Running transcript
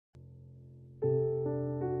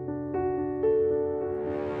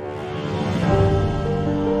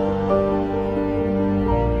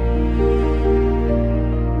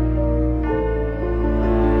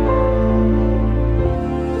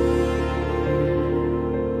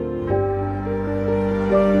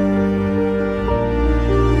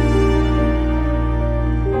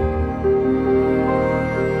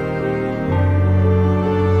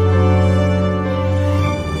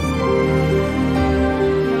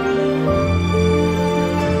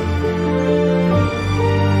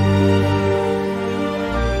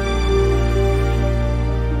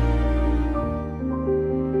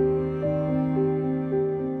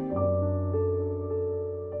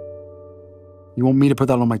You want me to put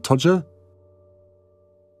that on my todger?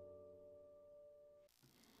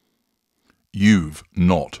 You've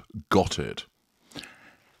not got it.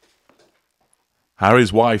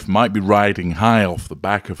 Harry's wife might be riding high off the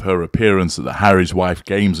back of her appearance at the Harry's Wife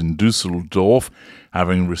Games in Dusseldorf,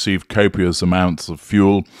 having received copious amounts of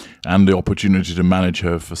fuel and the opportunity to manage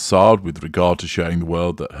her facade with regard to showing the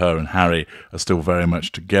world that her and Harry are still very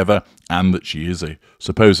much together and that she is a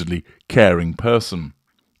supposedly caring person.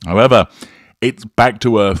 However, it's back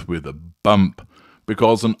to earth with a bump,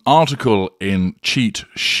 because an article in Cheat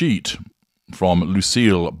Sheet from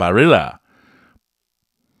Lucille Barilla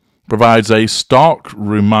provides a stark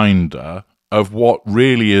reminder of what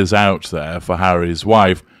really is out there for Harry's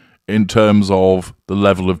wife in terms of the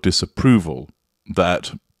level of disapproval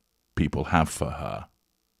that people have for her.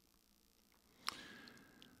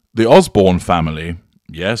 The Osborne family,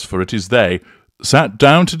 yes, for it is they, sat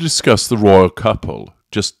down to discuss the royal couple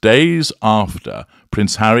just days after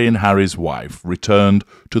Prince Harry and Harry's wife returned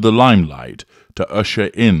to the limelight to usher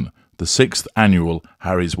in the 6th annual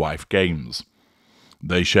Harry's Wife Games.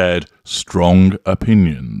 They shared strong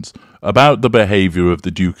opinions about the behaviour of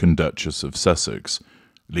the Duke and Duchess of Sussex,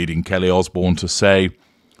 leading Kelly Osborne to say,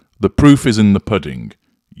 "The proof is in the pudding.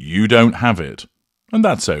 You don't have it, and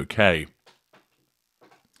that's okay."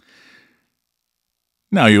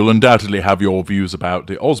 Now, you'll undoubtedly have your views about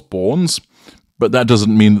the Osbornes, but that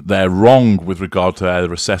doesn't mean that they're wrong with regard to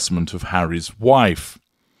their assessment of Harry's wife.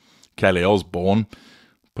 Kelly Osborne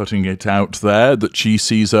putting it out there that she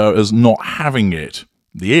sees her as not having it.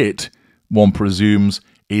 The it, one presumes,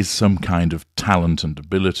 is some kind of talent and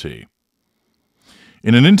ability.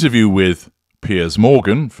 In an interview with Piers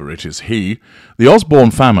Morgan, for it is he, the Osborne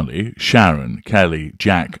family, Sharon, Kelly,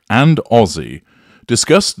 Jack and Ozzy,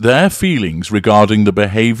 discussed their feelings regarding the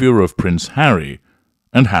behaviour of Prince Harry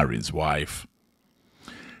and Harry's wife.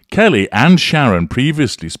 Kelly and Sharon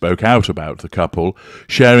previously spoke out about the couple,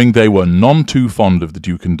 sharing they were none too fond of the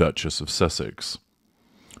Duke and Duchess of Sussex.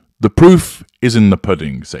 "The proof is in the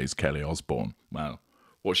pudding," says Kelly Osborne. Well,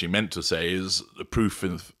 what she meant to say is the proof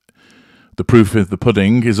of the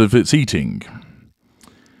pudding is of its eating.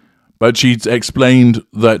 But she'd explained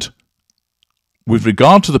that with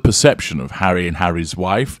regard to the perception of Harry and Harry's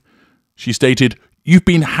wife, she stated, "You've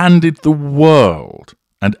been handed the world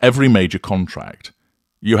and every major contract.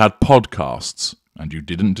 You had podcasts and you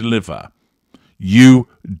didn't deliver. You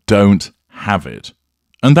don't have it.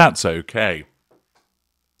 And that's okay."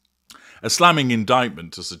 A slamming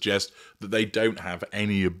indictment to suggest that they don't have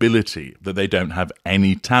any ability, that they don't have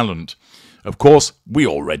any talent. Of course, we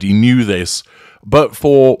already knew this, but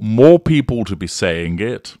for more people to be saying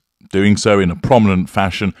it, doing so in a prominent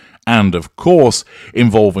fashion, and of course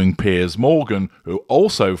involving Piers Morgan, who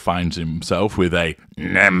also finds himself with a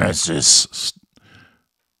nemesis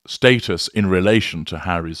status in relation to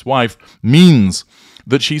Harry's wife, means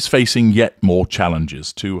that she's facing yet more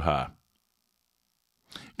challenges to her.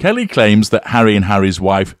 Kelly claims that Harry and Harry's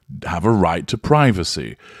wife have a right to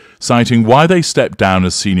privacy, citing why they stepped down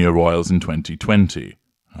as senior royals in 2020.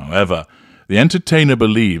 However, the entertainer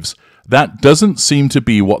believes that doesn't seem to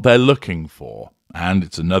be what they're looking for, and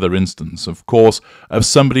it's another instance, of course, of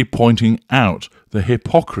somebody pointing out the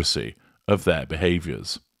hypocrisy of their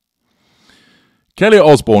behaviours. Kelly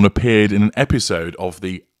Osborne appeared in an episode of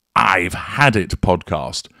the I've Had It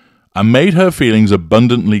podcast and made her feelings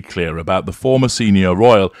abundantly clear about the former senior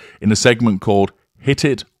royal in a segment called Hit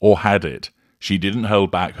It or Had It. She didn't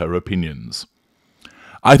hold back her opinions.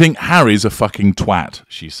 "I think Harry's a fucking twat,"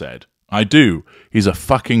 she said. "I do. He's a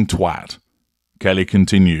fucking twat." Kelly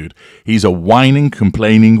continued, "He's a whining,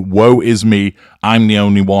 complaining, woe is me, I'm the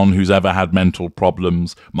only one who's ever had mental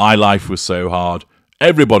problems, my life was so hard,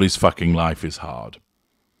 everybody's fucking life is hard."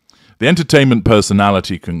 The entertainment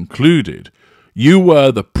personality concluded, "You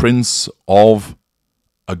were the prince of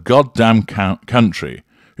a goddamn country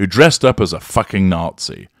who dressed up as a fucking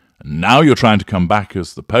Nazi, and now you're trying to come back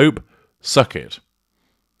as the Pope? Suck it."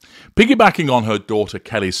 Piggybacking on her daughter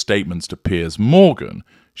Kelly's statements to Piers Morgan,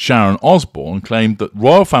 Sharon Osborne claimed that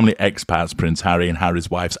royal family expats Prince Harry and Harry's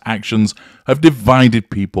wife's actions have divided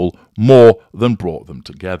people more than brought them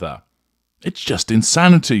together. "It's just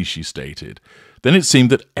insanity," she stated. Then it seemed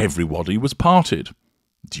that everybody was parted.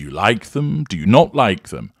 Do you like them? Do you not like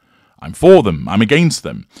them? I'm for them. I'm against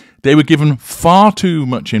them. They were given far too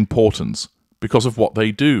much importance because of what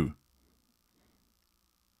they do.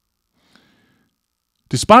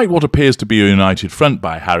 Despite what appears to be a united front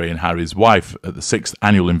by Harry and Harry's wife at the 6th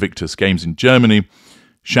annual Invictus Games in Germany,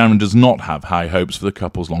 Sharon does not have high hopes for the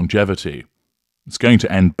couple's longevity. "It's going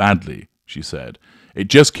to end badly," she said. "It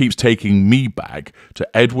just keeps taking me back to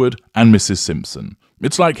Edward and Mrs. Simpson.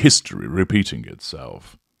 It's like history repeating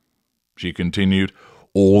itself. She continued,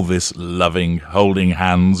 all this loving, holding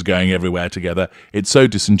hands, going everywhere together, it's so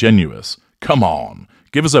disingenuous. Come on,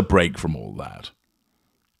 give us a break from all that.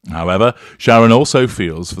 However, Sharon also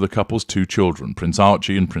feels for the couple's 2 children, Prince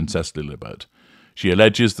Archie and Princess Lilibet. She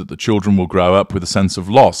alleges that the children will grow up with a sense of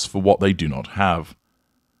loss for what they do not have.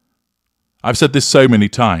 I've said this so many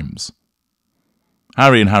times.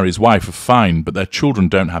 Harry and Harry's wife are fine, but their children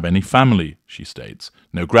don't have any family, she states.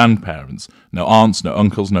 No grandparents, no aunts, no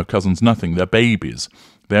uncles, no cousins, nothing. They're babies.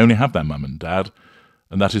 They only have their mum and dad,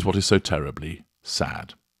 and that is what is so terribly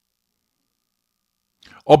sad.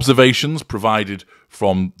 Observations provided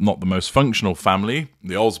from not the most functional family,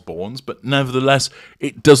 the Osbornes, but nevertheless,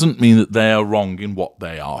 it doesn't mean that they are wrong in what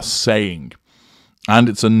they are saying. And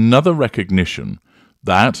it's another recognition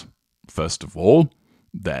that, first of all,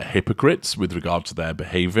 they're hypocrites with regard to their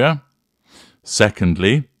behaviour.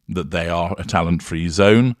 Secondly, that they are a talent-free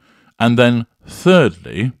zone. And then,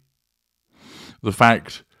 thirdly, the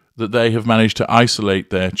fact that they have managed to isolate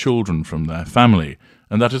their children from their family,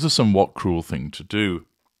 and that is a somewhat cruel thing to do.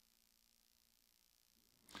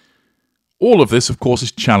 All of this, of course,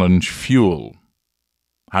 is challenge fuel.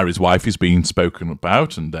 Harry's wife is being spoken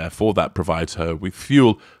about, and therefore that provides her with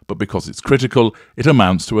fuel, but because it's critical, it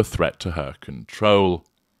amounts to a threat to her control.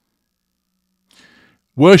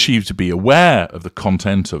 Were she to be aware of the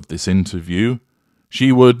content of this interview,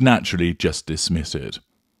 she would naturally just dismiss it.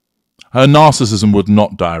 Her narcissism would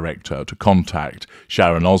not direct her to contact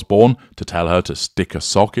Sharon Osbourne to tell her to stick a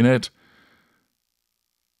sock in it,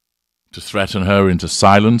 to threaten her into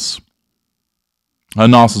silence. Her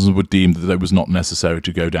narcissism would deem that it was not necessary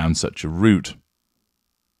to go down such a route.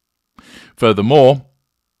 Furthermore,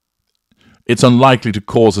 it's unlikely to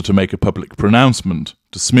cause her to make a public pronouncement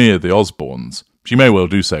to smear the Osbournes. She may well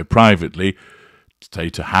do so privately, say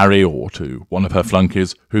to Harry or to one of her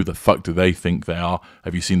flunkies, who the fuck do they think they are?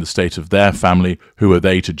 Have you seen the state of their family? Who are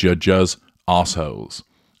they to judge us? Arseholes.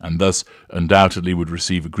 And thus undoubtedly would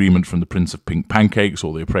receive agreement from the Prince of Pink Pancakes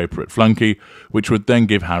or the appropriate flunky, which would then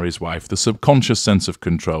give Harry's wife the subconscious sense of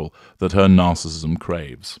control that her narcissism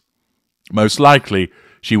craves. Most likely,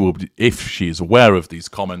 she will, if she is aware of these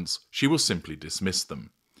comments, she will simply dismiss them.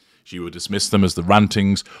 She will dismiss them as the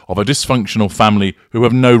rantings of a dysfunctional family who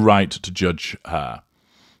have no right to judge her.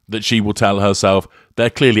 That she will tell herself, they're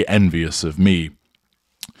clearly envious of me.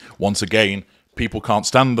 Once again, people can't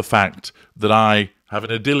stand the fact that I have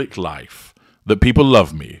an idyllic life, that people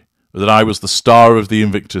love me, that I was the star of the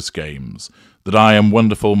Invictus Games, that I am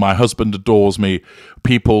wonderful, my husband adores me,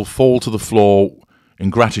 people fall to the floor in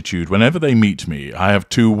gratitude whenever they meet me. I have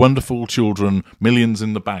 2 wonderful children, millions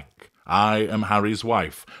in the bank. I am Harry's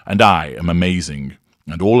wife, and I am amazing.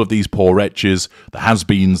 And all of these poor wretches, the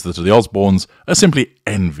has-beens that are the Osbournes, are simply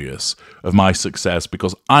envious of my success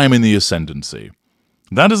because I am in the ascendancy.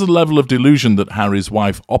 That is a level of delusion that Harry's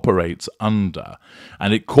wife operates under,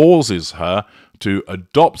 and it causes her to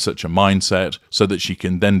adopt such a mindset so that she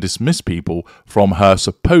can then dismiss people from her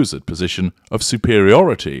supposed position of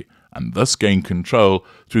superiority, and thus gain control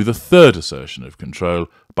through the third assertion of control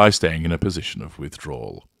by staying in a position of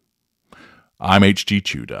withdrawal. I'm H.G.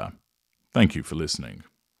 Tudor. Thank you for listening.